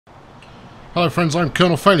Hello friends, I'm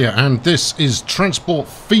Colonel Failure and this is Transport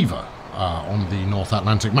Fever on the North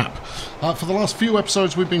Atlantic map. For the last few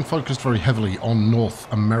episodes we've been focused very heavily on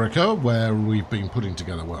North America, where we've been putting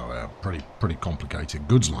together, well, pretty complicated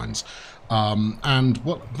goods lines. So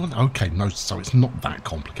it's not that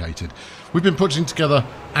complicated. We've been putting together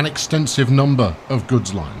an extensive number of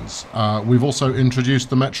goods lines. We've also introduced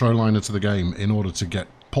the metro liner to the game in order to get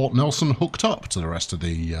Port Nelson hooked up to the rest of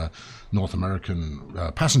the North American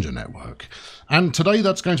passenger network. And today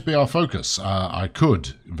that's going to be our focus. I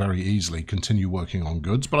could very easily continue working on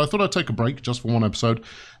goods, but I thought I'd take a break just for one episode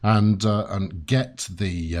and get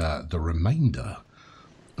the remainder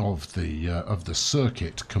of the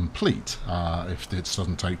circuit complete. If this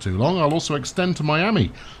doesn't take too long, I'll also extend to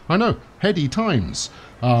Miami. I know, heady times.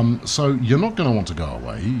 So you're not going to want to go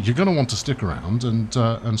away. You're going to want to stick around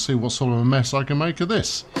and see what sort of a mess I can make of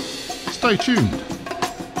this. Stay tuned.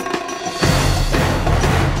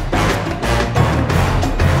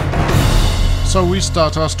 So we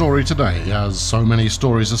start our story today, as so many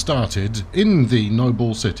stories are started, in the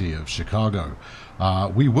noble city of Chicago.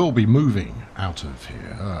 We will be moving out of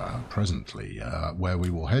here presently, where we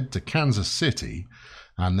will head to Kansas City,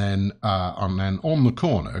 and then on the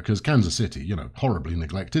corner, because Kansas City, you know, horribly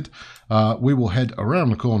neglected, we will head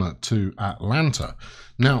around the corner to Atlanta.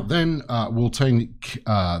 Now then, we'll take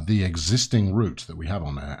the existing route that we have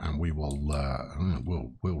on there, and we will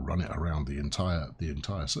we'll run it around the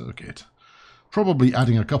entire circuit. Probably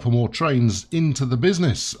adding a couple more trains into the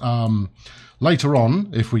business. Later on,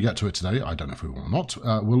 if we get to it today, I don't know if we will or not,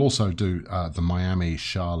 we'll also do the Miami,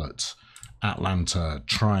 Charlotte, Atlanta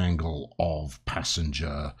triangle of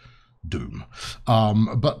passenger doom.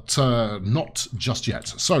 But not just yet.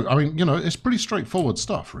 So, I mean, you know, it's pretty straightforward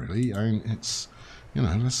stuff, really. I mean, it's, you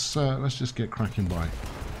know, let's just get cracking by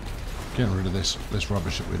getting rid of this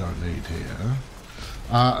rubbish that we don't need here.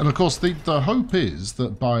 And of course, the hope is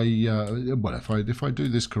that by well, if I do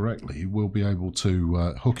this correctly, we'll be able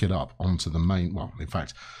to hook it up onto the main. Well, in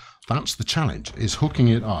fact, that's the challenge: is hooking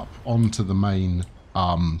it up onto the main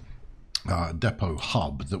depot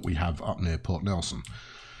hub that we have up near Port Nelson.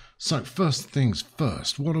 So first things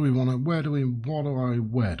first, what do we want to? Where do I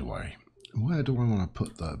want to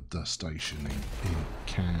put the station in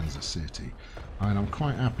Kansas City? I mean, I'm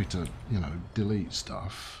quite happy to, you know, delete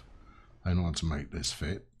stuff in order to make this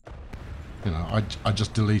fit. You know, I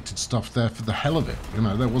just deleted stuff there for the hell of it. You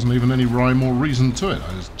know, there wasn't even any rhyme or reason to it.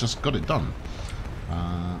 I just got it done.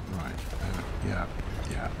 Right, yeah,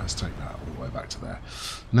 let's take that all the way back to there.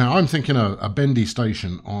 Now, I'm thinking a bendy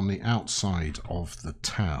station on the outside of the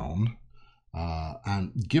town.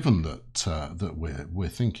 And given that we're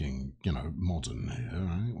thinking, you know, modern here,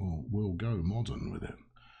 right? We'll go modern with it.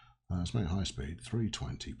 Let's make high speed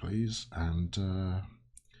 320, please, and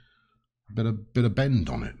bit of bend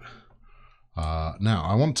on it. Now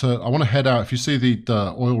I want to head out. If you see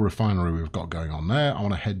the oil refinery we've got going on there, I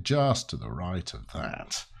want to head just to the right of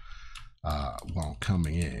that while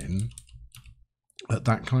coming in at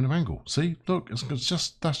that kind of angle. See, look, that's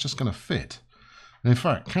just going to fit. And in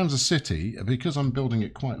fact, Kansas City, because I'm building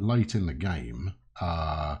it quite late in the game,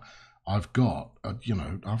 I've got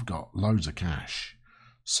I've got loads of cash,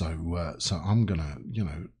 so I'm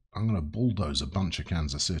gonna bulldoze a bunch of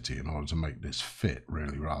Kansas City in order to make this fit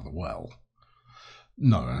really rather well.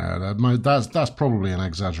 No, that's probably an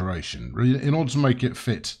exaggeration. In order to make it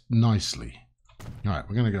fit nicely. All right,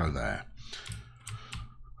 we're going to go there.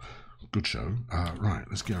 Good show. Right,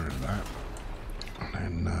 let's get rid of that. And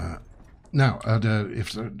then now,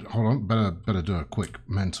 hold on, better do a quick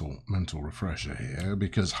mental refresher here,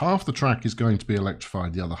 because half the track is going to be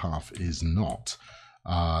electrified, the other half is not.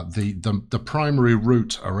 The primary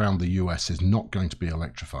route around the US is not going to be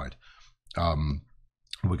electrified.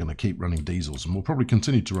 We're going to keep running diesels, and we'll probably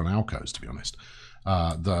continue to run Alcos, to be honest.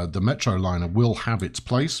 The metro liner will have its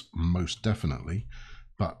place, most definitely,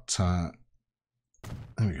 but there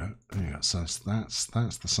we go. So that's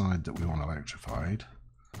the side that we want electrified.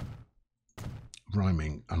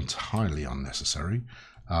 Rhyming entirely unnecessary.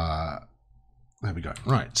 There we go.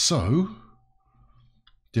 Right, so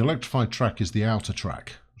the electrified track is the outer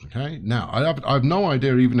track. Okay. Now I have no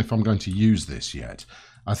idea even if I'm going to use this yet.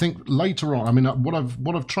 I think later on. I mean, what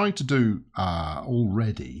I've tried to do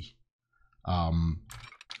already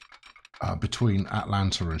between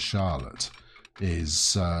Atlanta and Charlotte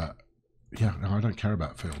is yeah. No, I don't care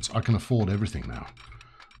about fields. I can afford everything now.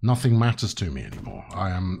 Nothing matters to me anymore. I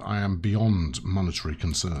am beyond monetary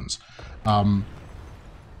concerns.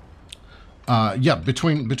 Yeah,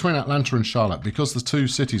 between Atlanta and Charlotte, because the two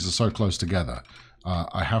cities are so close together,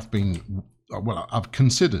 I've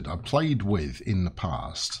played with in the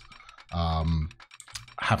past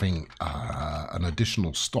having an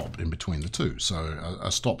additional stop in between the two. So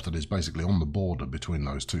a stop that is basically on the border between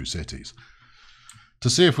those two cities. To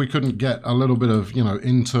see if we couldn't get a little bit of, you know,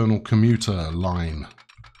 internal commuter line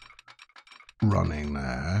running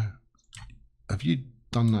there. Have you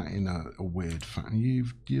done that in a weird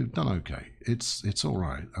fashion? You've done okay. It's all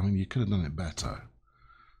right. I mean, you could have done it better.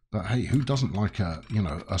 But hey, who doesn't like a, you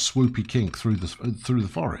know, a swoopy kink through the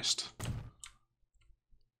forest?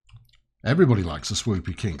 Everybody likes a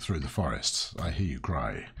swoopy kink through the forest. I hear you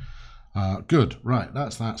cry. Good. Right,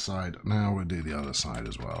 that's that side. Now we'll do the other side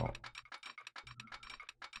as well.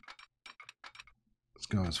 Let's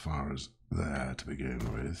go as far as there to begin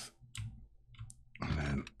with. And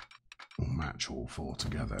then we'll match all four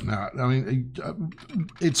together. Now, I mean,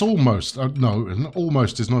 it's almost, no,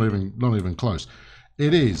 almost is not even close.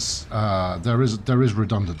 It is, there is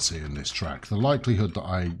redundancy in this track. The likelihood that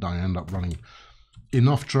I end up running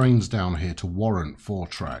enough trains down here to warrant 4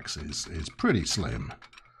 tracks is pretty slim.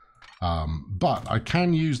 But I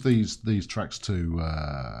can use these tracks to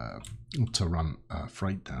run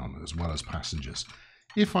freight down as well as passengers,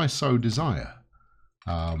 if I so desire.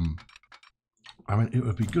 I mean, it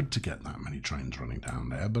would be good to get that many trains running down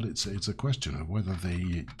there, but it's a question of whether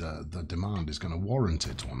the demand is going to warrant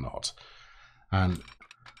it or not. And,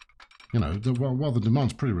 you know, while the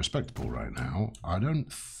demand's pretty respectable right now, I don't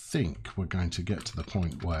think we're going to get to the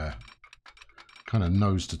point where kind of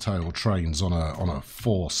nose-to-tail trains on a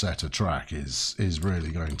 4-setter track is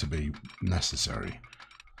really going to be necessary.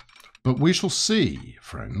 But we shall see,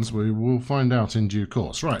 friends. We will find out in due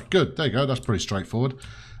course. Right, good. There you go. That's pretty straightforward.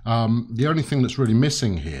 The only thing that's really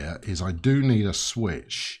missing here is I do need a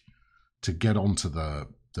switch to get onto the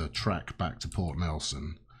track back to Port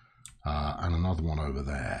Nelson, and another one over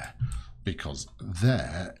there, because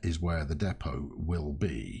there is where the depot will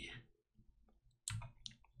be.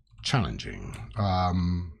 Challenging.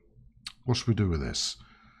 What should we do with this?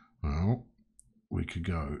 Well, we could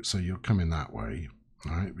go, so you're coming that way,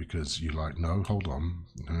 right? Because you like, no, hold on.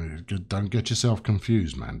 Don't get yourself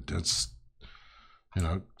confused, man. That's, you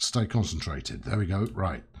know, stay concentrated. There we go.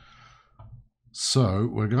 Right. So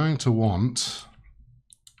we're going to want,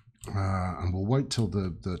 and we'll wait till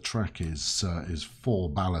the track is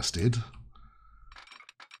 4 ballasted.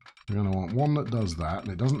 We're going to want one that does that,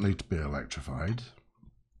 and it doesn't need to be electrified.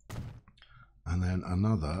 And then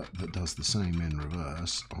another that does the same in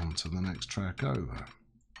reverse onto the next track over.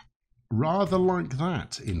 Rather like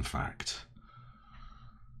that, in fact.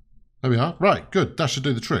 There we are. Right, good. That should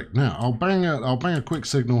do the trick. Now I'll bang a quick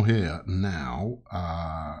signal here. Now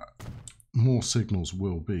more signals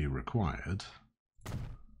will be required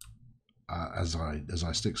as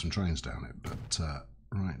I stick some trains down it. But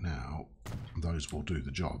right now, those will do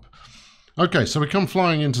the job. Okay, so we come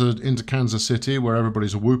flying into Kansas City, where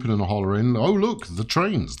everybody's whooping and hollering. Oh look, the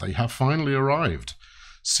trains! They have finally arrived.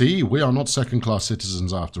 See, we are not second-class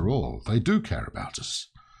citizens after all. They do care about us.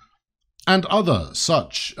 And other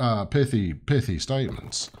such pithy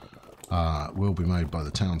statements will be made by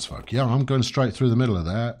the townsfolk. Yeah, I'm going straight through the middle of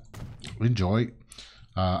there. Enjoy.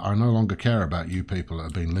 I no longer care about you people that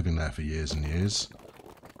have been living there for years and years.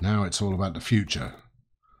 Now it's all about the future.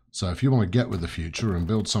 So if you want to get with the future and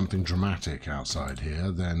build something dramatic outside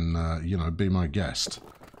here, then, you know, be my guest.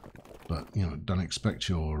 But, you know, don't expect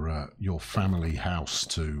your family house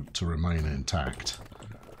to remain intact.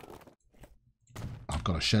 I've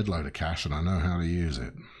got a shed load of cash and I know how to use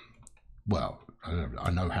it. Well, I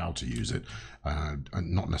know how to use it,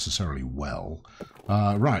 not necessarily well.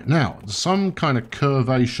 Right, now, some kind of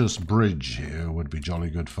curvaceous bridge here would be jolly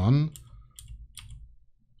good fun.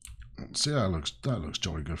 See, that looks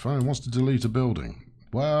jolly good fun. It wants to delete a building.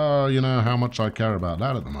 Well, you know how much I care about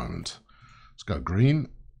that at the moment. Let's go green,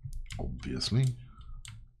 obviously.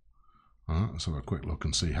 Let's have a quick look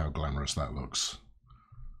and see how glamorous that looks.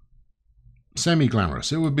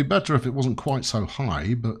 Semi-glamorous. It would be better if it wasn't quite so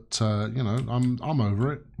high, but you know, I'm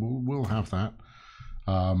over it. We'll have that,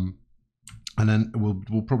 and then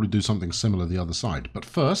we'll probably do something similar the other side. But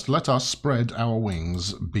first, let us spread our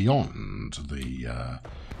wings beyond the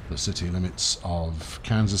city limits of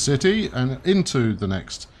Kansas City and into the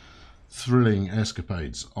next thrilling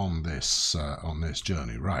escapades on this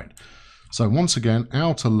journey. Right. So once again,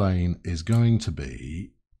 outer lane is going to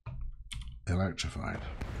be electrified.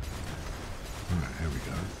 Right, here we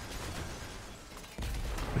go.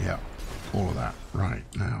 Yeah, all of that. Right,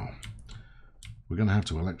 now, we're going to have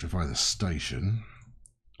to electrify the station.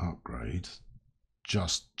 Upgrade.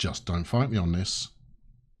 Just don't fight me on this.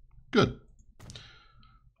 Good.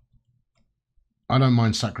 I don't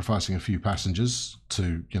mind sacrificing a few passengers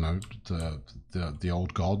to, you know, the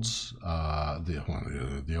old gods,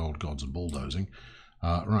 the old gods of bulldozing.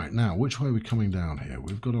 Right, now, which way are we coming down here?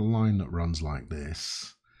 We've got a line that runs like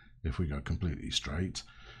this. If we go completely straight,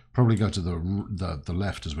 probably go to the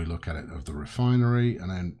left as we look at it of the refinery, and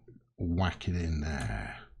then whack it in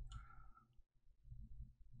there.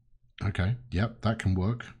 Okay, yep, that can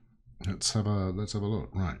work. Let's have a look.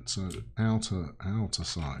 Right, so outer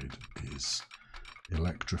side is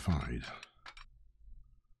electrified.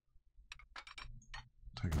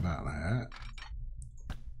 Take that there.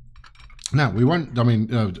 Now we won't. I mean,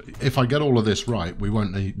 if I get all of this right, we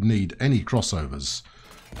won't need any crossovers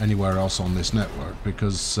anywhere else on this network,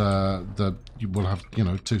 because you will have, you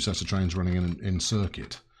know, 2 sets of trains running in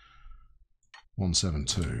circuit.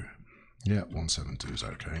 172. Yeah, 172 is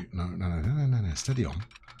okay. No, steady on.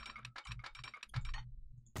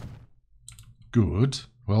 Good.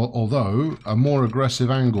 Well, although a more aggressive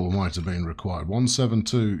angle might have been required.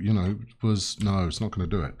 172, you know, was... No, it's not going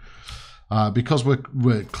to do it. Because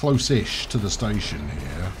we're close-ish to the station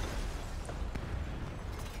here,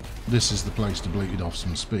 this is the place to bleed off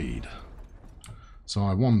some speed. So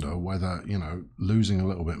I wonder whether, you know, losing a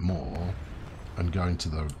little bit more and going to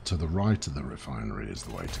the right of the refinery is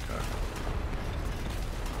the way to go.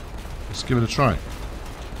 Let's give it a try.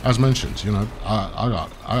 As mentioned, you know, I got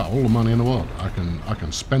all the money in the world. I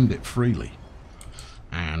can spend it freely,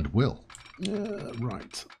 and will.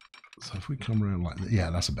 Right. So if we come around like that, yeah,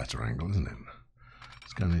 that's a better angle, isn't it?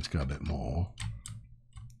 It's going to need to go a bit more.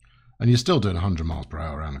 And you're still doing 100 miles per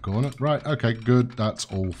hour around the corner. Right, okay, good. That's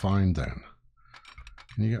all fine then.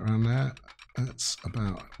 Can you get around there? That's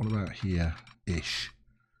about, what about here-ish?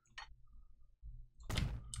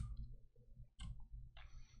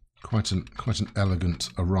 Quite an elegant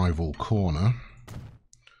arrival corner.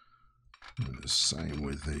 The same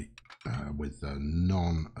with the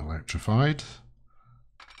non-electrified.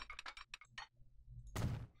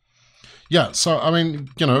 Yeah, so I mean,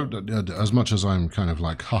 you know, as much as I'm kind of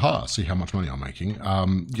like, haha, see how much money I'm making.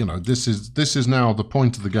 You know, this is now the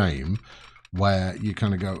point of the game where you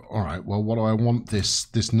kind of go, all right, well, what do I want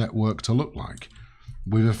this network to look like?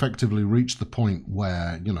 We've effectively reached the point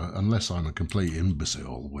where, you know, unless I'm a complete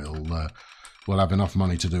imbecile, we'll have enough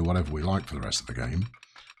money to do whatever we like for the rest of the game.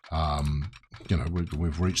 You know,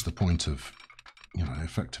 we've reached the point of, you know,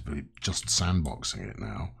 effectively just sandboxing it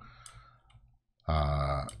now.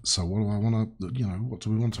 So what do I want to, you know, what do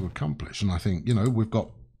we want to accomplish? And I think, you know, we've got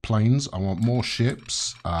planes. I want more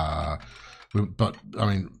ships. But I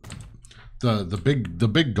mean, the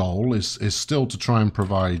big goal is still to try and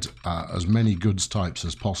provide as many goods types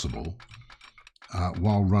as possible,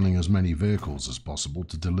 while running as many vehicles as possible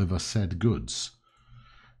to deliver said goods.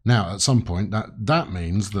 Now, at some point, that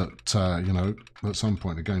means that you know, at some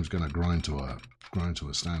point the game's going to grind to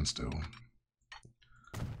a standstill,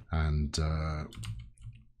 and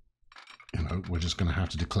you know, we're just going to have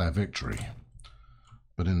to declare victory.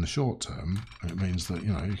 But in the short term, it means that,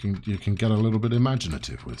 you know, you can get a little bit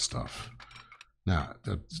imaginative with stuff. Now,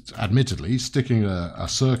 admittedly, sticking a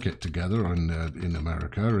circuit together in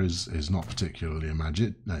America is not particularly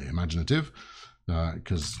imaginative,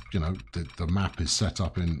 because, you know, the map is set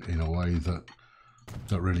up in a way that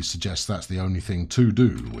really suggests that's the only thing to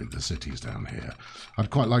do with the cities down here. I'd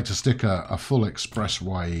quite like to stick a full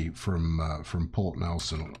expressway from Port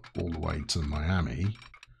Nelson all the way to Miami.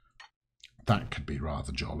 That could be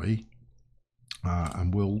rather jolly,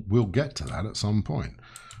 and we'll get to that at some point.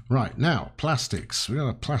 Right, now, plastics. We've got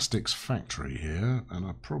a plastics factory here, and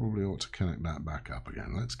I probably ought to connect that back up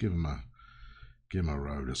again. Let's give them a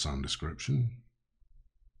road of some description.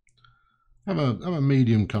 Have a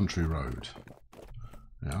medium country road.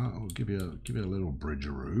 Yeah, I'll give you a little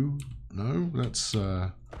bridgeroo. No, let's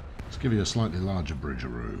give you a slightly larger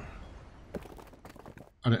bridgeroo.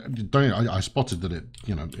 I spotted that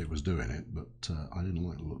it was doing it, but I didn't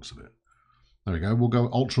like the looks of it. There we go. We'll go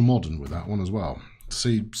ultra modern with that one as well.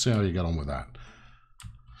 See how you get on with that.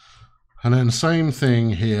 And then same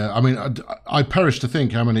thing here. I mean, I perish to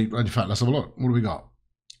think how many. In fact, let's have a look. What do we got?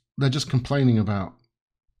 They're just complaining about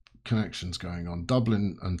connections going on.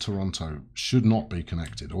 Dublin and Toronto should not be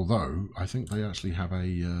connected, although I think they actually have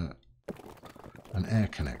an air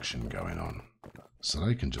connection going on, so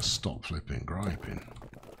they can just stop flipping griping.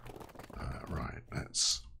 Right,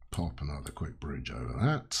 let's pop another quick bridge over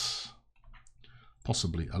that.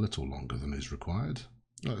 Possibly a little longer than is required.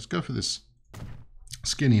 Let's go for this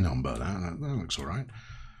skinny number. That looks all right.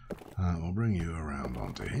 We'll bring you around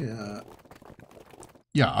onto here.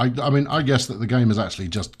 Yeah, I mean, I guess that the game has actually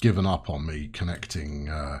just given up on me connecting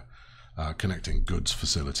goods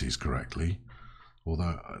facilities correctly.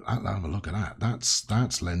 Although, have a look at that.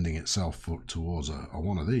 That's lending itself towards a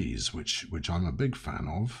one of these, which I'm a big fan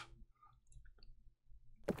of.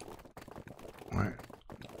 Right,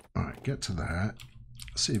 get to there.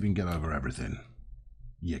 See if you can get over everything.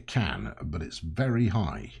 You can, but it's very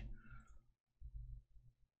high.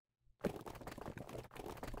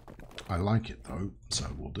 I like it though, so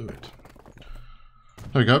we'll do it.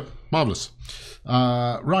 There we go. Marvellous.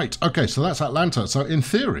 Right. Okay. So that's Atlanta. So in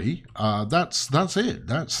theory, that's it.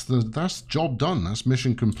 That's job done. That's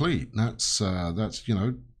mission complete. That's you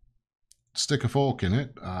know, stick a fork in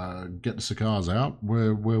it. Get the cigars out.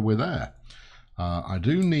 We're there. I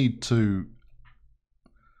do need to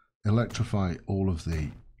electrify all of the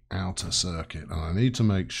outer circuit, and I need to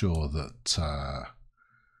make sure that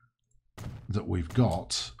that we've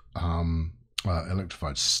got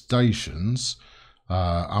electrified stations.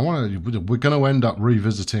 We're going to end up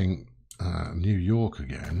revisiting New York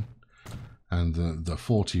again, and the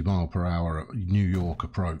 40 mile per hour New York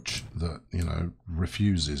approach that, you know,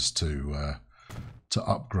 refuses to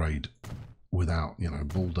upgrade without, you know,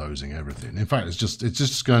 bulldozing everything. In fact, it's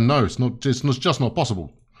just going, no, it's just not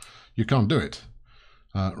possible. You can't do it.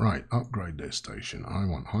 Right, upgrade this station. I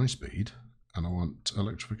want high speed and I want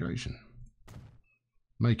electrification.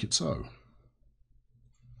 Make it so.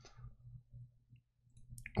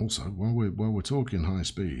 Also, while we're talking high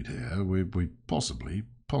speed here, we possibly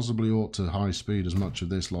ought to high speed as much of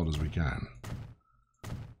this lot as we can,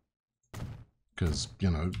 because, you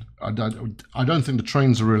know, I don't think the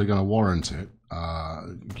trains are really going to warrant it.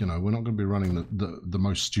 You know, we're not going to be running the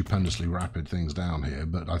most stupendously rapid things down here,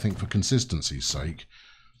 but I think for consistency's sake,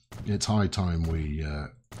 it's high time we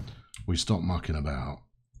stop mucking about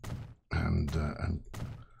and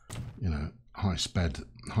you know, high sped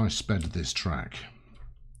this track.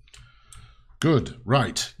 Good,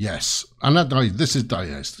 right, yes, and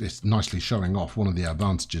it's nicely showing off one of the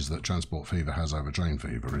advantages that transport fever has over train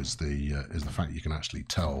fever is the fact you can actually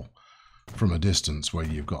tell from a distance where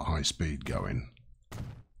you've got high speed going,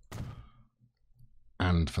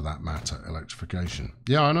 and for that matter, electrification.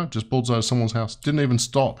 Yeah, I know, just bulldozed someone's house. Didn't even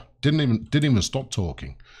stop. Didn't even stop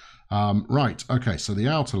talking. Right, okay, so the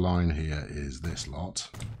outer line here is this lot.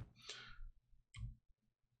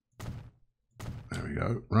 There we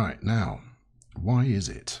go. Right, now, why is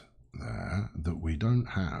it there that we don't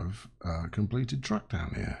have a completed track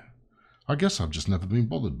down here? I guess I've just never been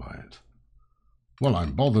bothered by it. Well,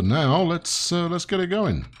 I'm bothered now. Let's get it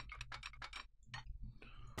going.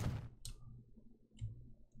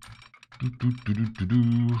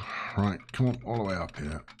 Right, come on, all the way up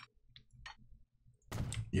here.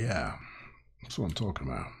 Yeah, that's what I'm talking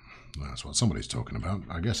about. That's what somebody's talking about.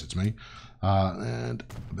 I guess it's me. And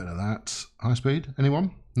a bit of that. High speed?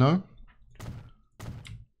 Anyone? No?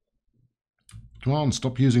 Come on,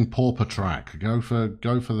 stop using pauper track. Go for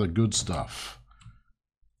the good stuff.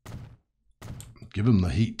 Give them the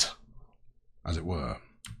heat, as it were.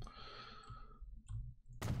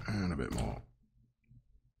 And a bit more.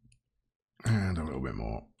 And a little bit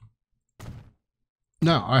more.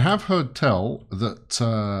 Now, I have heard tell that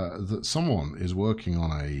that someone is working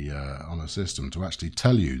on a system to actually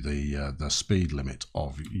tell you the speed limit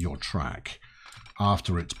of your track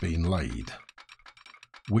after it's been laid,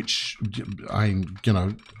 which you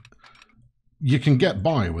know, you can get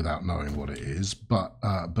by without knowing what it is, but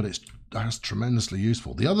that's tremendously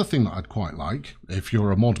useful. The other thing that I'd quite like, if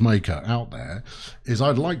you're a mod maker out there, is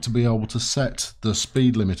I'd like to be able to set the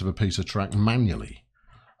speed limit of a piece of track manually.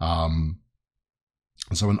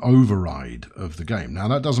 So an override of the game. Now,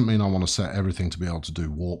 that doesn't mean I want to set everything to be able to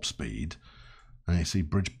do warp speed. And you see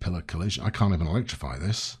bridge pillar collision. I can't even electrify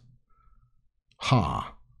this.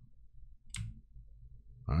 Ha.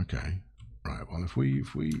 Okay. Right. Well, if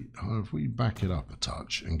we back it up a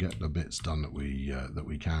touch and get the bits done that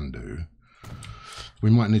we can do, we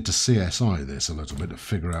might need to CSI this a little bit to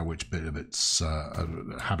figure out which bit of it's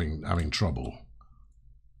having trouble.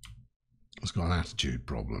 It's got an attitude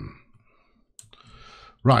problem.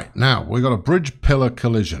 Right, now, we've got a bridge pillar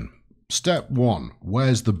collision. Step 1,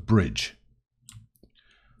 where's the bridge?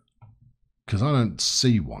 Because I don't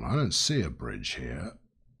see one. I don't see a bridge here.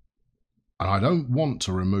 And I don't want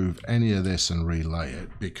to remove any of this and relay it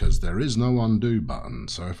because there is no undo button.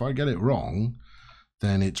 So if I get it wrong,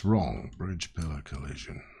 then it's wrong. Bridge pillar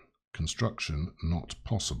collision. Construction not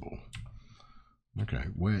possible. Okay,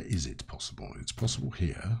 where is it possible? It's possible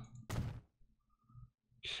here.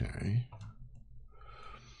 Okay.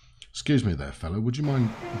 Excuse me there, fella. Would you mind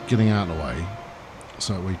getting out of the way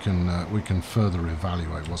so we can further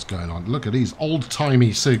evaluate what's going on? Look at these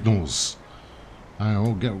old-timey signals.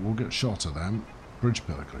 We'll get shot of them. Bridge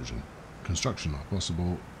pillar collision. Construction not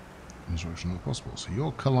possible. Construction not possible. So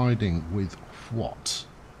you're colliding with what?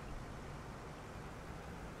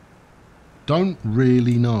 Don't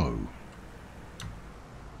really know.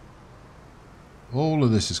 All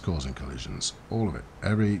of this is causing collisions. All of it.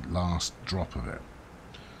 Every last drop of it.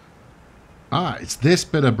 Ah, it's this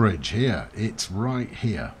bit of bridge here. It's right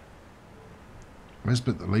here. This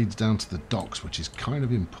bit that leads down to the docks, which is kind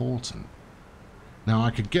of important. Now,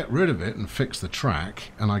 I could get rid of it and fix the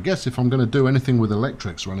track, and I guess if I'm going to do anything with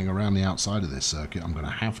electrics running around the outside of this circuit, I'm going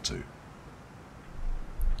to have to.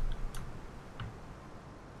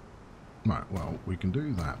 Right, well, we can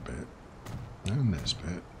do that bit, and this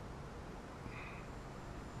bit.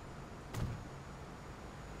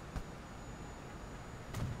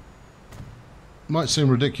 Might seem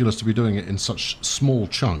ridiculous to be doing it in such small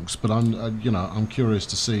chunks, but I'm curious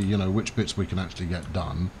to see, which bits we can actually get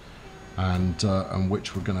done, and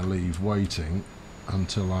which we're going to leave waiting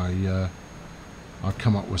until I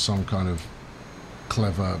come up with some kind of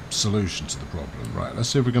clever solution to the problem. Right, let's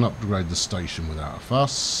see if we can upgrade the station without a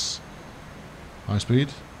fuss. High speed.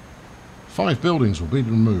 5 buildings will be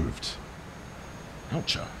removed.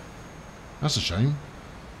 Oucha. That's a shame.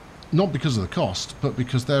 Not because of the cost, but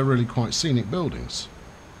because they're really quite scenic buildings.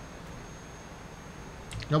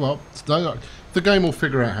 Oh well, the game will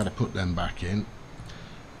figure out how to put them back in.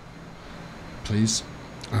 Please.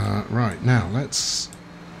 Right, now let's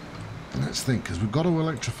think, because we've got to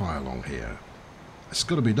electrify along here. It's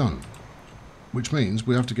got to be done. Which means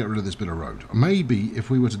we have to get rid of this bit of road. Maybe if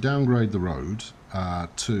we were to downgrade the road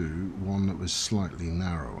to one that was slightly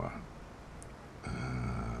narrower.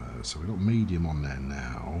 So we've got medium on there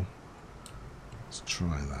now. Let's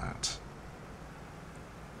try that.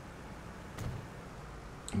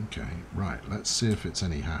 Okay, right, let's see if it's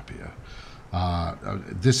any happier.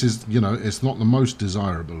 This is, it's not the most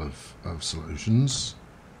desirable of solutions,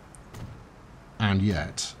 and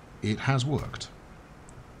yet it has worked.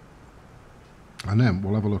 And then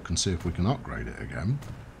we'll have a look and see if we can upgrade it again.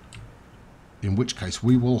 In which case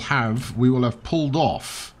we will have pulled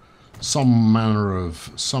off some manner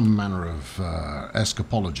of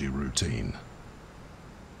escapology routine.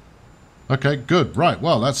 Okay, good. Right.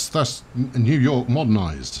 Well, that's New York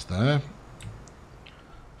modernized there.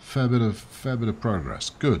 Fair bit of progress.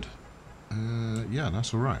 Good. Yeah,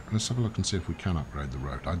 that's all right. Let's have a look and see if we can upgrade the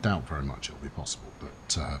road. I doubt very much it'll be possible,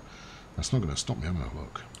 but that's not going to stop me having a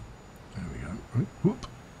look. There we go. Whoop.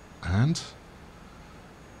 And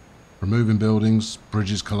removing buildings,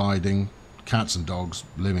 bridges colliding, cats and dogs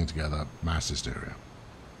living together, mass hysteria.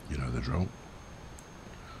 You know the drill.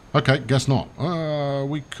 Okay, guess not.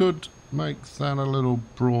 We could make that a little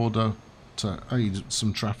broader to aid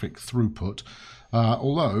some traffic throughput.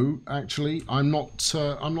 Although, actually, I'm not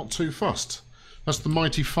too fussed. That's the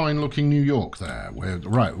mighty fine-looking New York there.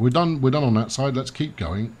 We're done on that side. Let's keep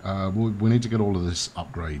going. We need to get all of this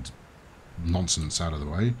upgrade nonsense out of the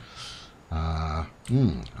way.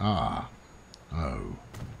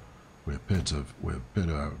 We appear to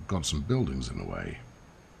have got some buildings in the way.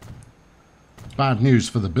 Bad news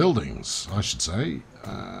for the buildings, I should say.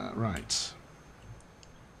 Right.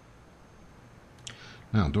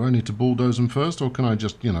 Now, do I need to bulldoze them first, or can I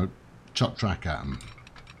just, chuck track at them?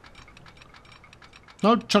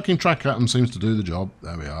 No, chucking track at them seems to do the job.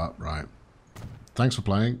 There we are. Right. Thanks for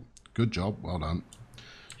playing. Good job. Well done.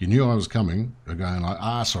 You knew I was coming. You're going like,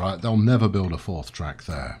 that's all right. They'll never build a 4th track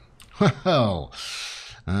there. Well,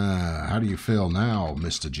 how do you feel now,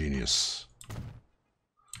 Mr. Genius?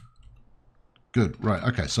 Good. Right.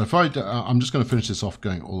 Okay. So if I'm just going to finish this off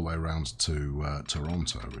going all the way around to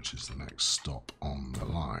Toronto, which is the next stop on the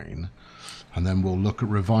line. And then we'll look at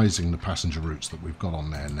revising the passenger routes that we've got on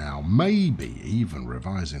there now. Maybe even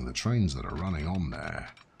revising the trains that are running on there.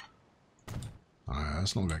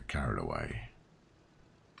 Let's not get carried away.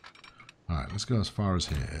 Alright, let's go as far as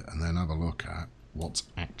here and then have a look at what's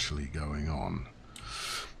actually going on.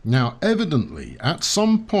 Now, evidently, at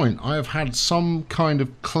some point I have had some kind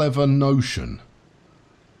of clever notion,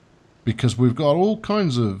 because we've got all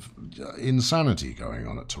kinds of insanity going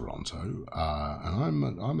on at Toronto,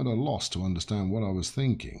 and I'm at a loss to understand what I was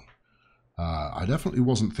thinking. I definitely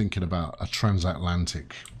wasn't thinking about a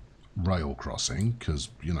transatlantic rail crossing, because,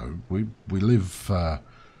 we live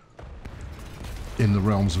in the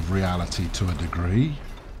realms of reality to a degree.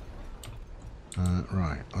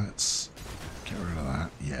 Right, let's get rid of that.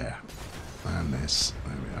 Yeah. And this.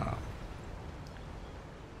 There we are.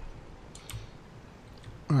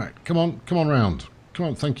 Alright, come on round. Come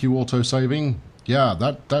on, thank you, auto-saving. Yeah,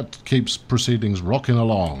 that keeps proceedings rocking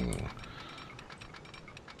along.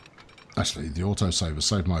 Actually, the autosaver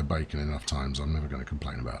saved my bacon enough times, I'm never going to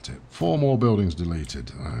complain about it. 4 more buildings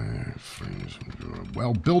deleted.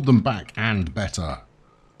 Well, build them back and better.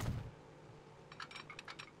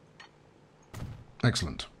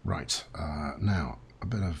 Excellent. Right. Now, a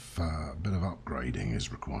bit of upgrading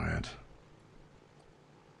is required.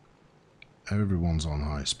 Everyone's on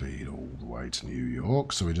high speed all the way to New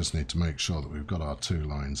York, so we just need to make sure that we've got our 2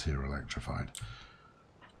 lines here electrified.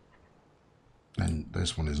 And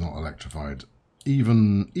this one is not electrified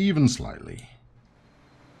even slightly.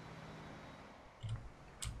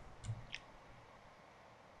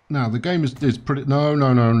 Now the game is pretty. No,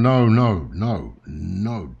 not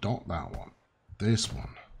that one. This one.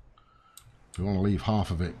 If we want to leave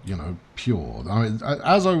half of it, you know, pure. I mean,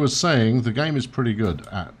 as I was saying, the game is pretty good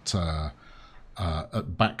at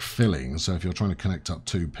backfilling. So if you're trying to connect up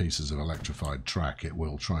 2 pieces of electrified track, it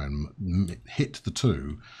will try and hit the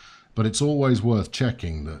 2. But it's always worth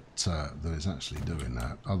checking that that it's actually doing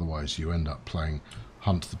that. Otherwise, you end up playing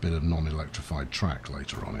hunt the bit of non-electrified track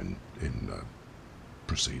later on in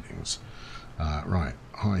proceedings. Right,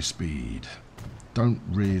 high speed. Don't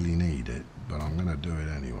really need it, but I'm going to do it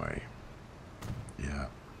anyway. Yeah,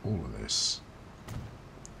 all of this.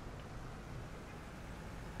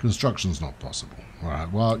 Construction's not possible. All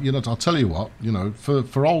right. Well, you know, I'll tell you what. You know,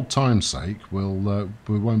 for old time's sake, we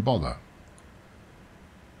won't bother.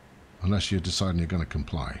 Unless you're deciding you're going to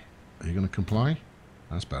comply. Are you going to comply?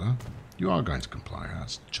 That's better. You are going to comply.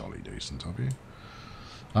 That's jolly decent of you.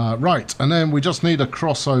 Right, and then we just need a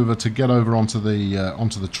crossover to get over onto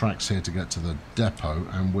the tracks here to get to the depot,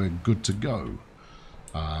 and we're good to go.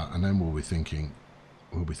 And then we'll be thinking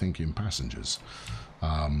passengers,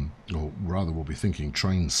 or rather, we'll be thinking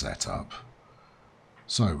train setup.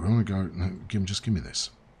 So we want to go. No, just give me this.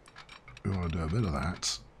 We want to do a bit of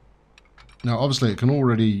that. Now, obviously, it can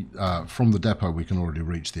already from the depot we can already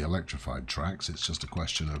reach the electrified tracks. It's just a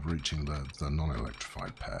question of reaching the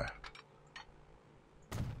non-electrified pair.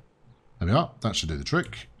 There we are. That should do the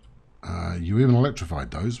trick. You even electrified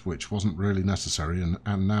those, which wasn't really necessary,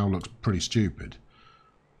 and now looks pretty stupid.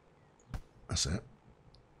 That's it.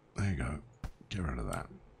 There you go. Get rid of that.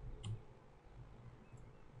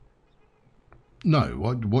 No,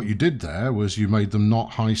 what you did there was you made them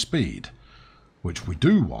not high speed, which we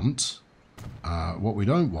do want. What we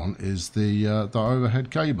don't want is the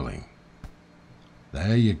overhead cabling.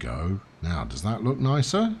 There you go. Now, does that look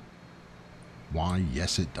nicer? Why,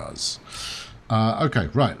 yes it does. Okay,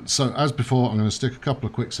 right, so as before, I'm going to stick a couple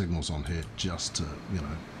of quick signals on here just to, you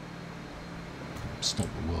know, stop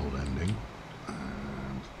the world ending.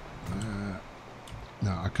 And there.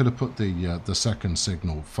 Now, I could have put the second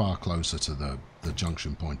signal far closer to the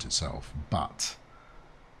junction point itself, but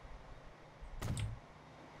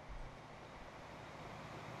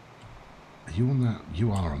are you on that?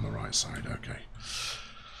 You are on the right side, okay.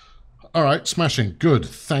 All right, smashing. Good,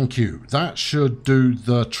 thank you. That should do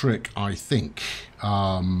the trick, I think.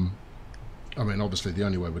 I mean, obviously, the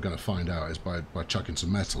only way we're going to find out is by chucking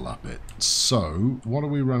some metal up it. So, what are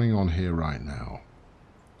we running on here right now?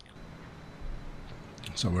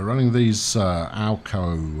 So, we're running these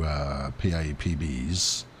Alco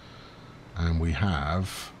PAPBs, and we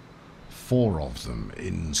have 4 of them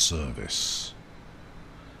in service.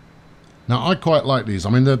 Now, I quite like these. I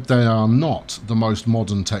mean, they are not the most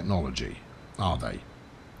modern technology, are they?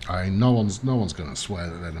 I mean, no one's going to swear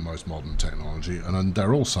that they're the most modern technology, and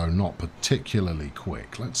they're also not particularly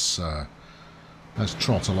quick. Let's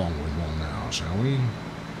trot along with one now, shall we?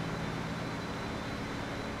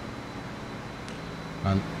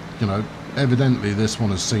 And you know, evidently this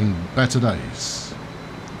one has seen better days.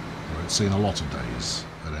 Or it's seen a lot of days,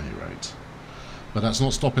 at any rate. But that's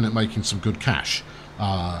not stopping it making some good cash.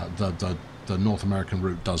 The North American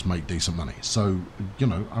route does make decent money, so you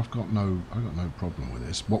know I've got no problem with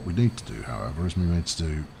this. What we need to do, however, is we need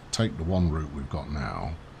to take the one route we've got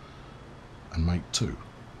now and make 2.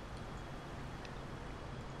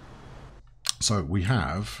 So we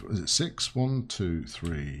have, is it 6? 1, 2,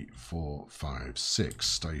 3, 4, 5, 6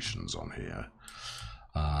 stations on here,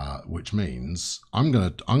 which means I'm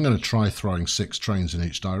gonna try throwing 6 trains in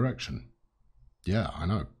each direction. Yeah, I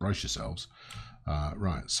know. Brace yourselves.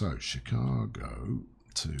 Right, so Chicago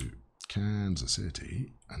to Kansas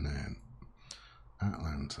City, and then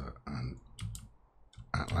Atlanta and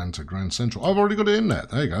Atlanta Grand Central. I've already got it in there.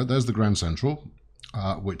 There you go. There's the Grand Central,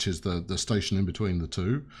 which is the station in between the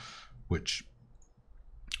 2, which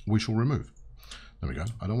we shall remove. There we go.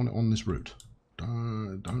 I don't want it on this route.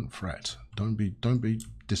 Don't fret. Don't be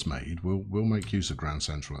dismayed. We'll make use of Grand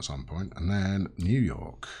Central at some point, and then New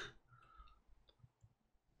York.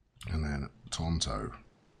 And then Tonto.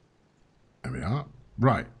 There we are.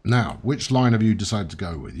 Right, now, which line have you decided to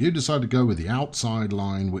go with? You decided to go with the outside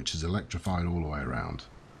line, which is electrified all the way around.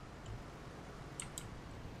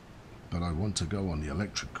 But I want to go on the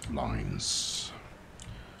electric lines.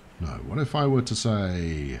 No, what if I were to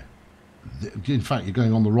say... In fact, you're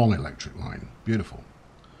going on the wrong electric line. Beautiful.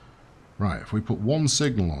 Right, if we put one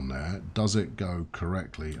signal on there, does it go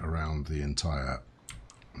correctly around the entire...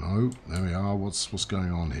 No, there we are. What's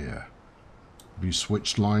going on here? Have you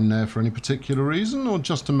switched line there for any particular reason, or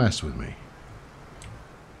just to mess with me?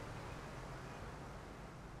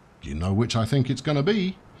 Do you know which I think it's going to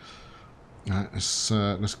be?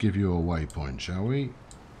 Let's give you a waypoint, shall we?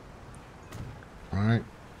 Right.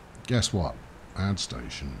 Guess what? Add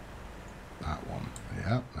station. That one.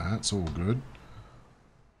 Yeah, that's all good.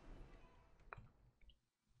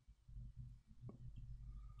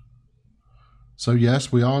 So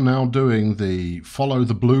yes, we are now doing the follow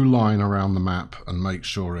the blue line around the map and make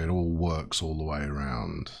sure it all works all the way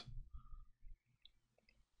around.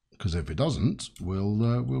 Because if it doesn't,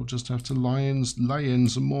 we'll just have to lay in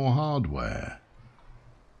some more hardware.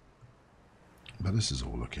 But this is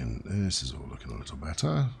all looking a little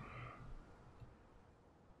better.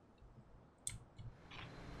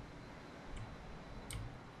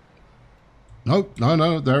 Nope,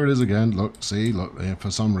 no, there it is again. Look, see, look,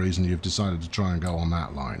 for some reason you've decided to try and go on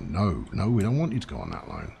that line. No, we don't want you to go on that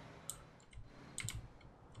line.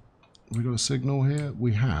 We got a signal here?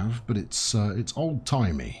 We have, but it's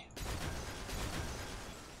old-timey.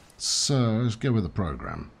 So, let's go with the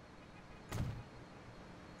program.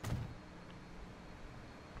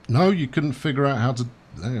 No, you couldn't figure out how to...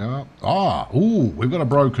 There you are. Ah, ooh, we've got a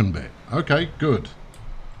broken bit. Okay, good.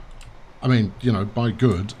 I mean, you know, by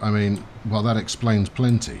good, I mean, well, that explains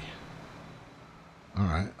plenty.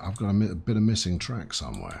 Alright, I've got a bit of missing track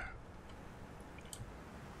somewhere.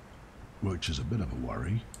 Which is a bit of a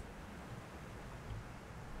worry.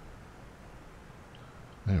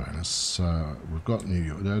 Anyway, let's, we've got New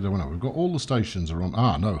York, no, we've got all the stations are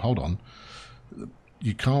on, no, hold on.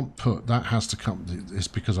 You can't put, that has to come, it's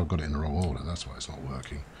because I've got it in the wrong order, that's why it's not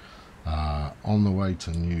working. On the way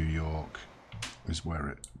to New York is where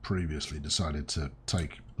it previously decided to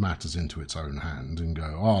take matters into its own hand and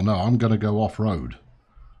go, oh no, I'm going to go off-road.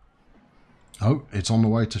 Oh, it's on the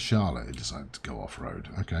way to Charlotte, it decided to go off-road.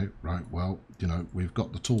 Okay, right, well, you know, we've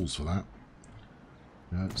got the tools for that.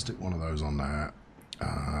 Stick one of those on there.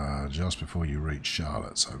 Just before you reach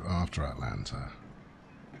Charlotte, so after Atlanta.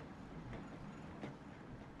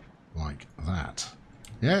 Like that.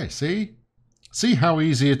 Yeah, see? See how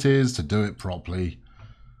easy it is to do it properly.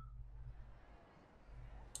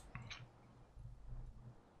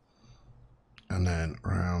 And then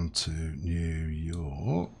round to New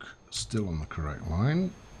York, still on the correct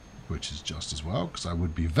line, which is just as well, because I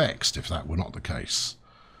would be vexed if that were not the case.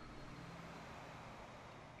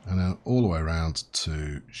 And then all the way around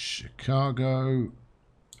to Chicago.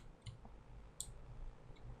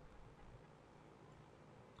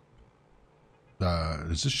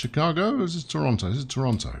 Is this Chicago or is this Toronto? This is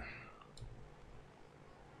Toronto.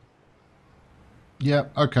 Yeah,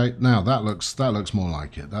 okay, now that looks more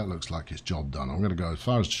like it. That looks like it's job done. I'm going to go as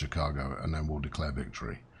far as Chicago and then we'll declare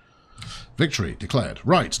victory. Victory declared.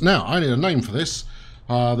 Right, now I need a name for this.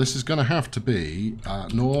 This is going to have to be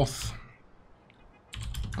North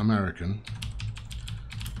American.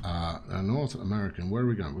 North American, where are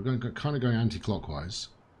we going? We're going kind of going anti-clockwise.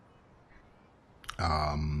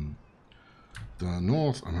 The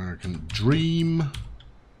North American Dream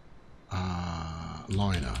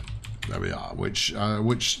Liner. There we are. Which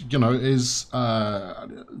you know is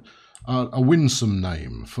a winsome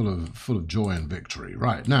name, full of joy and victory.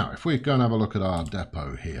 Right now, if we go and have a look at our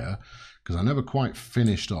depot here, because I never quite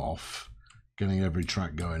finished off getting every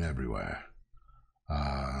track going everywhere.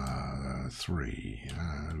 3.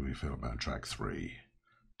 How do we feel about track 3?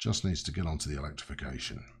 Just needs to get onto the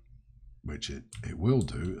electrification, which it will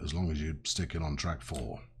do as long as you stick it on track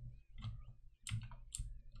 4.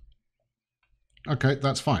 Okay,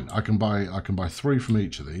 that's fine. I can buy 3 from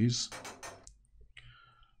each of these,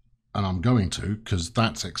 and I'm going to because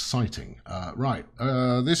that's exciting. Right,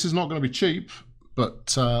 this is not going to be cheap,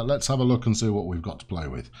 but let's have a look and see what we've got to play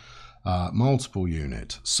with. Multiple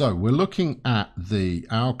unit. So we're looking at the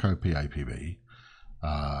Alco PAPB,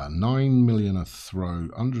 9 million a throw,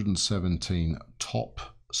 117 top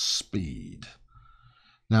speed.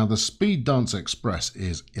 Now the Speed Dance Express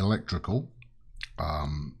is electrical,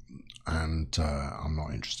 and I'm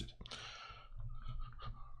not interested.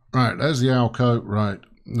 Right, there's the Alco. Right,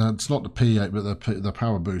 now it's not the P8, but the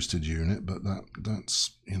power boosted unit. But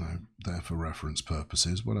that's, you know, there for reference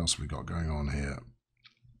purposes. What else we got going on here?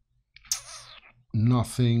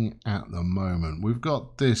 Nothing at the moment. We've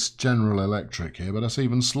got this General Electric here, but that's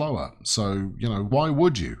even slower. So, you know, why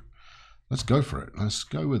would you? Let's go for it. Let's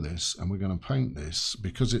go with this, and we're going to paint this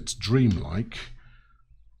because it's dreamlike.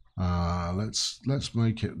 Let's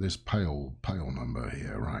make it this pale number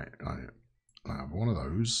here. Right. I have one of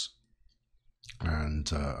those.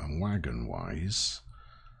 And wagon-wise,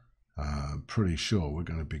 pretty sure we're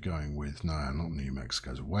going to be going with, no, not New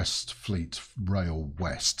Mexico's, West Fleet Rail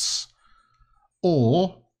Wests.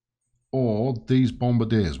 Or these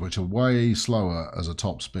bombardiers, which are way slower as a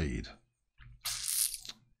top speed.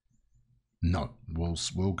 No,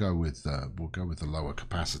 we'll go with the lower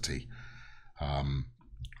capacity,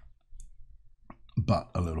 but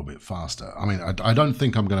a little bit faster. I mean, I don't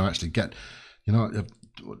think I'm going to actually get. You know,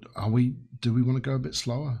 do we want to go a bit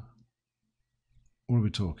slower? What are we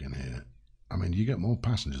talking here? I mean, you get more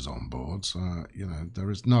passengers on board, so, you know,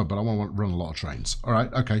 there is... No, but I want to run a lot of trains. All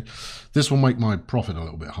right, okay. This will make my profit a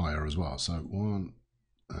little bit higher as well. So,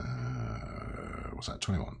 what's that,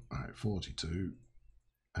 21? All right, 42,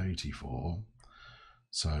 84.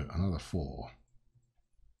 So, another 4. All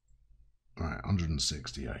right,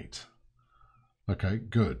 168. Okay,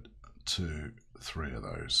 good. 2, 3 of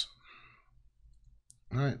those.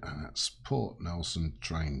 All right, and that's Port Nelson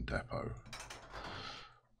Train Depot.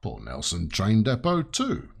 Port Nelson Train Depot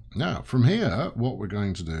 2. Now, from here, what we're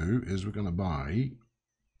going to do is we're going to buy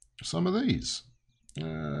some of these.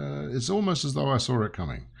 It's almost as though I saw it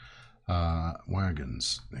coming.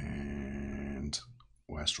 Wagons and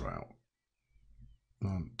West Rail.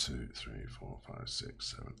 1, 2, 3, 4, 5,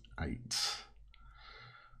 6, 7, 8.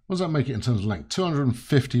 What does that make it in terms of length?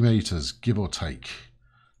 250 meters, give or take.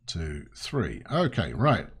 2, 3. Okay,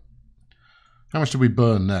 right. How much did we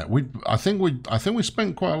burn there? I think we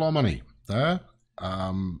spent quite a lot of money there.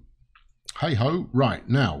 Hey ho! Right,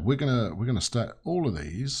 now we're gonna start all of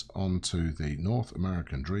these onto the North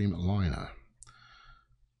American Dreamliner.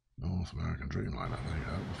 North American Dreamliner. There you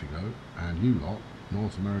go. Off you go. And you lot,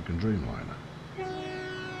 North American Dreamliner.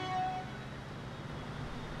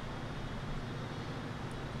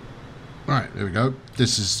 Right, there we go.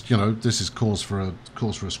 This is, you know, this is cause for a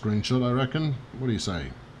screenshot, I reckon. What do you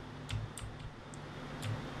say?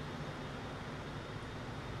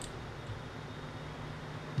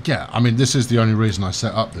 Yeah, I mean, this is the only reason I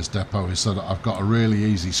set up this depot, is so that I've got a really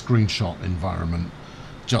easy screenshot environment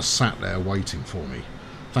just sat there waiting for me.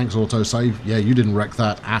 Thanks, autosave. Yeah, you didn't wreck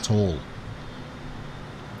that at all.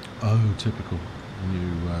 Oh, typical.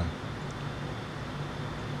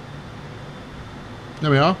 There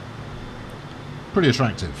we are. Pretty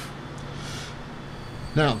attractive.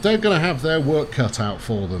 Now they're going to have their work cut out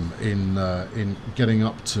for them in getting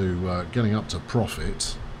up to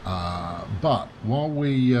profit. But while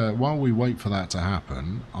we wait for that to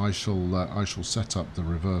happen, I shall set up the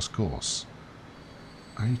reverse course.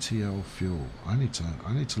 ATL fuel. I need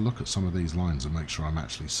to look at some of these lines and make sure I'm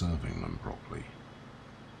actually serving them properly.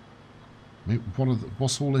 I mean,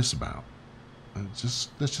 what's all this about? Let's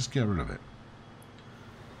just get rid of it.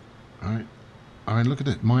 All right. I mean, look at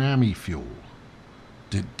it. Miami fuel.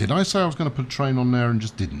 Did I say I was going to put a train on there and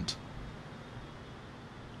just didn't?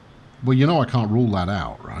 Well, you know I can't rule that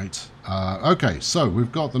out, right? Okay, so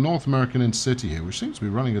we've got the North American Intercity here, which seems to be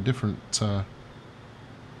running a different...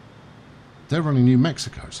 they're running New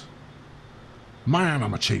Mexico's. Man,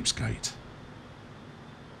 I'm a cheapskate.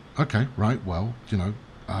 Okay, right, well, you know,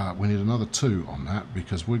 we need another 2 on that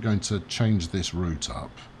because we're going to change this route up.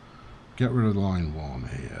 Get rid of line 1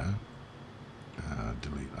 here.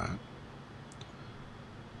 Delete that.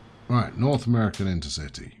 Right, North American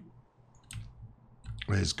Intercity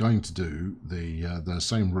is going to do the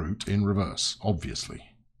same route in reverse, obviously,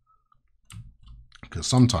 because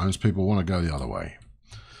sometimes people want to go the other way.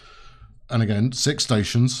 And again, 6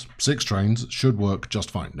 stations, 6 trains should work just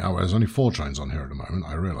fine. Now, there's only 4 trains on here at the moment.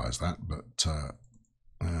 I realise that, but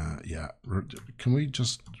yeah, can we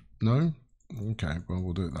just no? Okay, well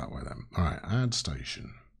we'll do it that way then. All right, add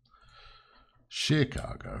station,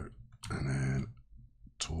 Chicago, and then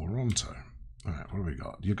Toronto. All right, what have we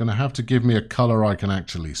got? You're going to have to give me a colour I can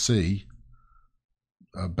actually see.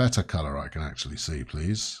 A better colour I can actually see,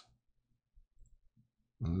 please.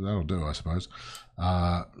 That'll do, I suppose.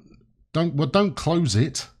 Don't close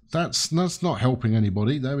it. That's not helping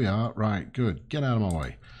anybody. There we are. Right, good. Get out of my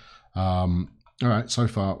way. All right, so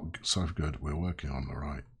far so good. We're working on the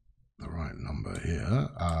right number here.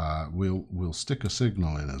 We'll stick a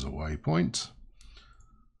signal in as a waypoint,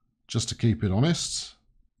 just to keep it honest.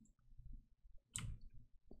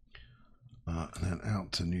 And then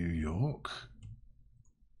out to New York.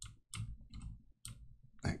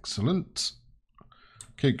 Excellent.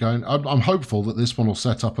 Keep going. I'm hopeful that this one will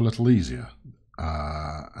set up a little easier.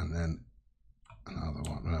 And then another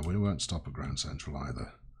one. No, we won't stop at Grand Central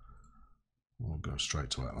either. We'll go straight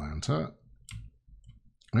to Atlanta.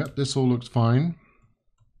 Yep, this all looks fine.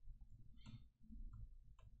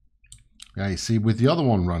 Yeah, you see, with the other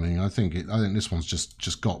one running, I think this one's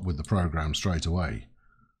just got with the program straight away.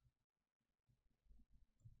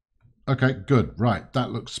 Okay, good. Right,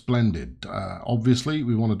 that looks splendid. Obviously,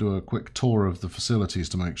 we want to do a quick tour of the facilities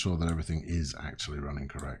to make sure that everything is actually running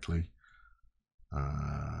correctly.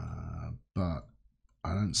 But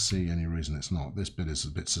I don't see any reason it's not. This bit is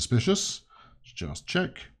a bit suspicious. Let's just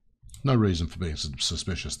check. No reason for being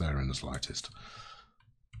suspicious there in the slightest.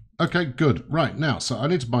 Okay, good. Right, now, so I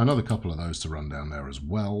need to buy another couple of those to run down there as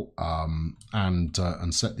well, and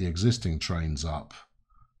set the existing trains up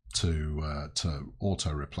to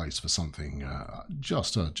auto replace for something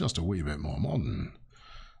just a wee bit more modern.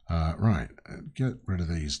 Right, get rid of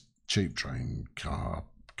these cheap train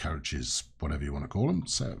coaches, whatever you want to call them.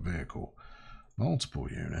 Set vehicle, multiple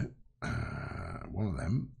unit. One of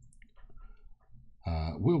them.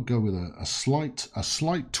 We'll go with a slight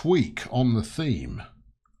tweak on the theme.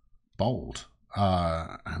 Bold,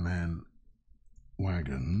 and then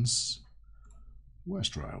wagons.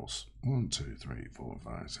 West rails. 1, 2, 3, 4,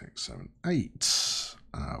 5, 6, 7, 8.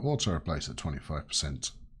 Auto replace at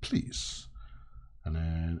 25%, please. And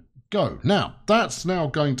then go. Now, that's now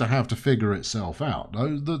going to have to figure itself out.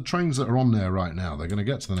 The trains that are on there right now, they're going to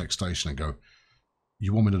get to the next station and go,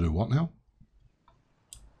 you want me to do what now?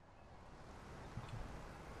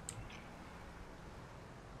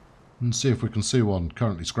 And see if we can see one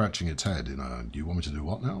currently scratching its head in a, do you want me to do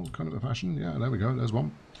what now kind of a fashion. Yeah, there we go. There's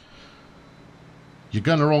one. You're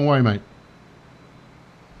going the wrong way, mate.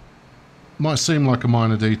 Might seem like a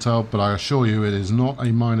minor detail, but I assure you it is not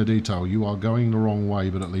a minor detail. You are going the wrong way,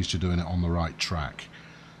 but at least you're doing it on the right track.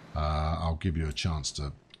 I'll give you a chance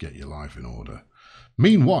to get your life in order.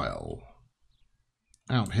 Meanwhile,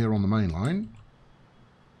 out here on the main line,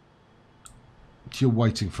 you're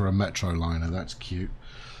waiting for a metro liner. That's cute.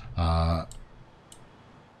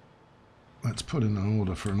 Let's put in an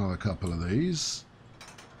order for another couple of these.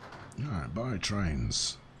 Alright, buy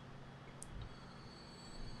trains.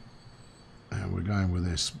 And we're going with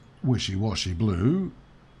this wishy-washy blue.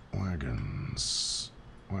 Wagons.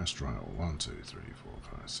 West rail. 1, 2, 3,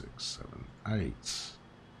 4, 5, 6, 7, 8.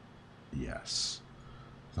 Yes.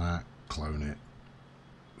 That, clone it.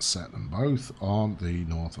 Set them both on the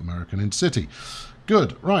North American Intercity.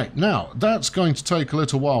 Good. Right. Now, that's going to take a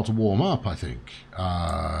little while to warm up, I think.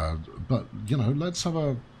 But, you know, let's have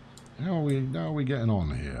a... How are we getting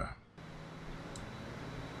on here?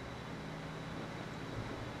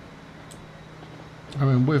 I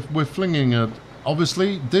mean, we're flinging a...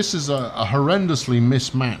 Obviously, this is a horrendously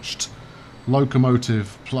mismatched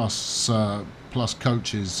locomotive plus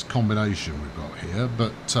coaches combination we've got here,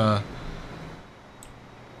 but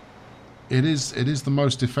it is the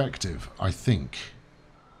most effective, I think.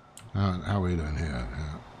 How are we doing here?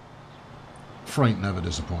 Yeah. Freight never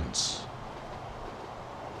disappoints.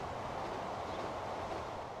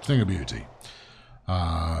 Thing of beauty.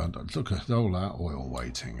 Look at all that oil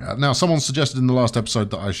waiting. Now, someone suggested in the last episode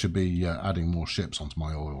that I should be adding more ships onto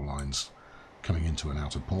my oil lines coming into and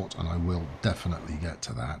out of port, and I will definitely get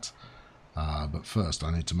to that. But first,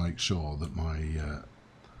 I need to make sure that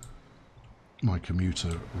my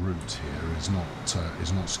commuter route here is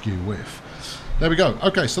not skew whiff. There we go.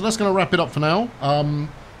 Okay, so that's going to wrap it up for now.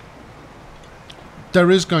 There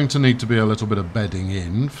is going to need to be a little bit of bedding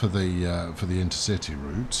in for the intercity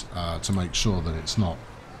route to make sure that it's not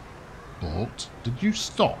balked. Did you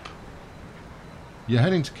stop? You're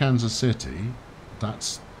heading to Kansas City.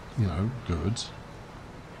 That's, you know, good.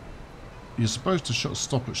 You're supposed to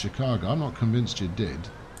stop at Chicago. I'm not convinced you did,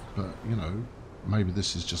 but, you know, maybe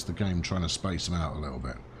this is just the game trying to space them out a little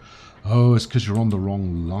bit. Oh, it's because you're on the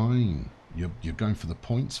wrong line. You're going for the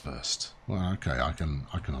points first. Well, okay, I can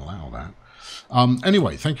allow that.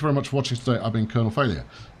 Anyway, thank you very much for watching today. I've been Colonel Failure.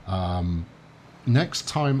 Next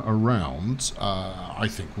time around, I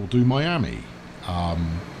think we'll do Miami.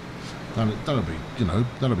 That'll be, you know,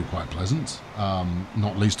 that'll be quite pleasant.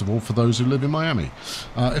 Not least of all for those who live in Miami.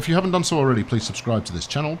 If you haven't done so already, please subscribe to this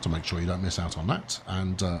channel to make sure you don't miss out on that.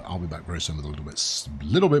 And I'll be back very soon with a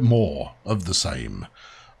little bit more of the same.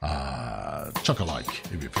 Chuck a like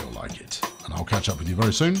if you feel like it. And I'll catch up with you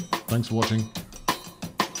very soon. Thanks for watching.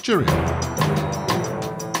 Cheerio.